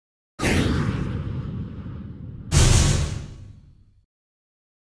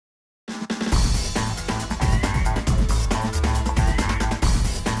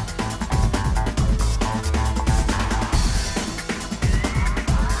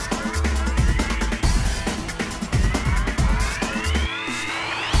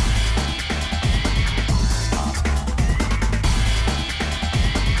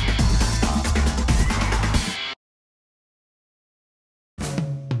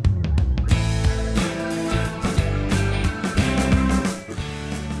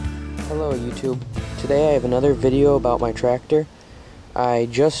Hello YouTube. Today I have another video about my tractor. I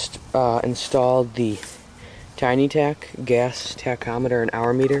just installed the Tiny Tach gas tachometer and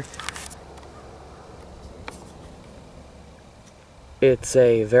hour meter. It's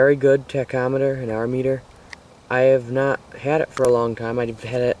a very good tachometer and hour meter. I have not had it for a long time. I've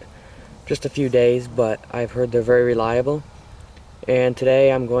had it just a few days, but I've heard they're very reliable. And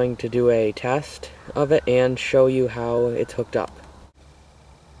today I'm going to do a test of it and show you how it's hooked up.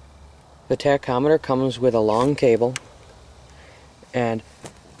 The tachometer comes with a long cable, and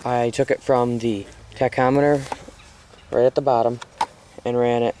I took it from the tachometer right at the bottom and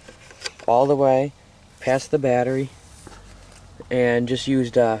ran it all the way past the battery and just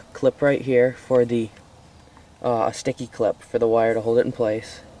used a clip right here for the a sticky clip for the wire to hold it in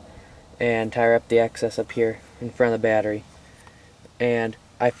place and tie up the excess up here in front of the battery. And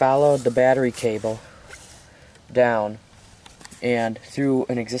I followed the battery cable down and through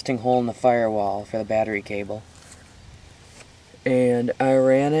an existing hole in the firewall for the battery cable, and I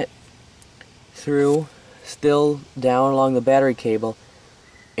ran it through still down along the battery cable,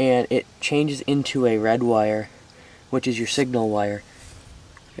 and it changes into a red wire, which is your signal wire,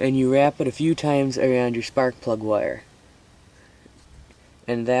 and you wrap it a few times around your spark plug wire,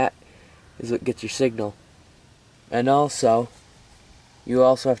 and that is what gets your signal. And also you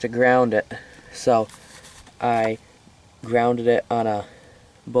also have to ground it, so I grounded it on a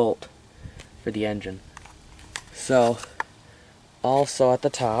bolt for the engine. So also at the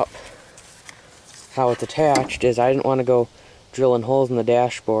top, how it's attached is I didn't want to go drilling holes in the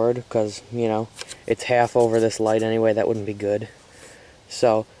dashboard because, you know, it's half over this light anyway. That wouldn't be good.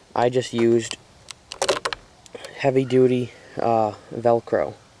 So I just used heavy duty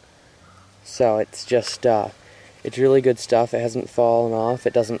Velcro. So it's just it's really good stuff. It hasn't fallen off.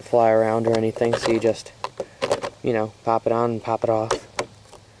 It doesn't fly around or anything, so you just, you know, pop it on and pop it off.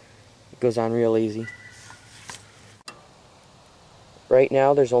 It goes on real easy. Right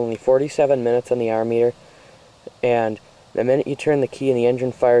now there's only 47 minutes on the hour meter, and the minute you turn the key and the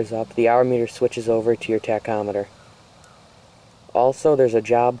engine fires up, the hour meter switches over to your tachometer. Also, there's a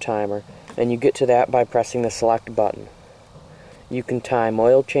job timer, and you get to that by pressing the select button. You can time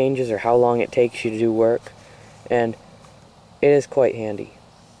oil changes or how long it takes you to do work, and it is quite handy.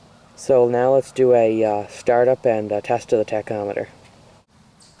 So now let's do a startup and a test of the tachometer.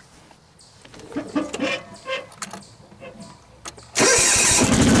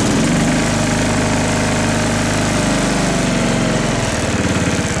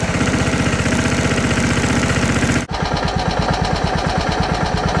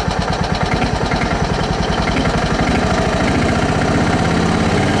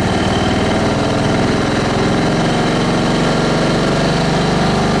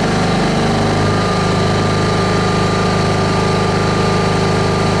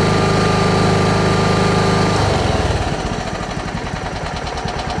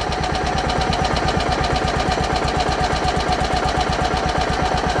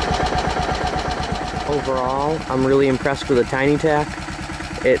 Overall, I'm really impressed with the Tiny Tach.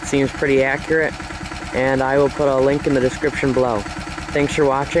 It seems pretty accurate, and I will put a link in the description below. Thanks for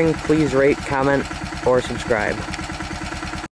watching. Please rate, comment, or subscribe.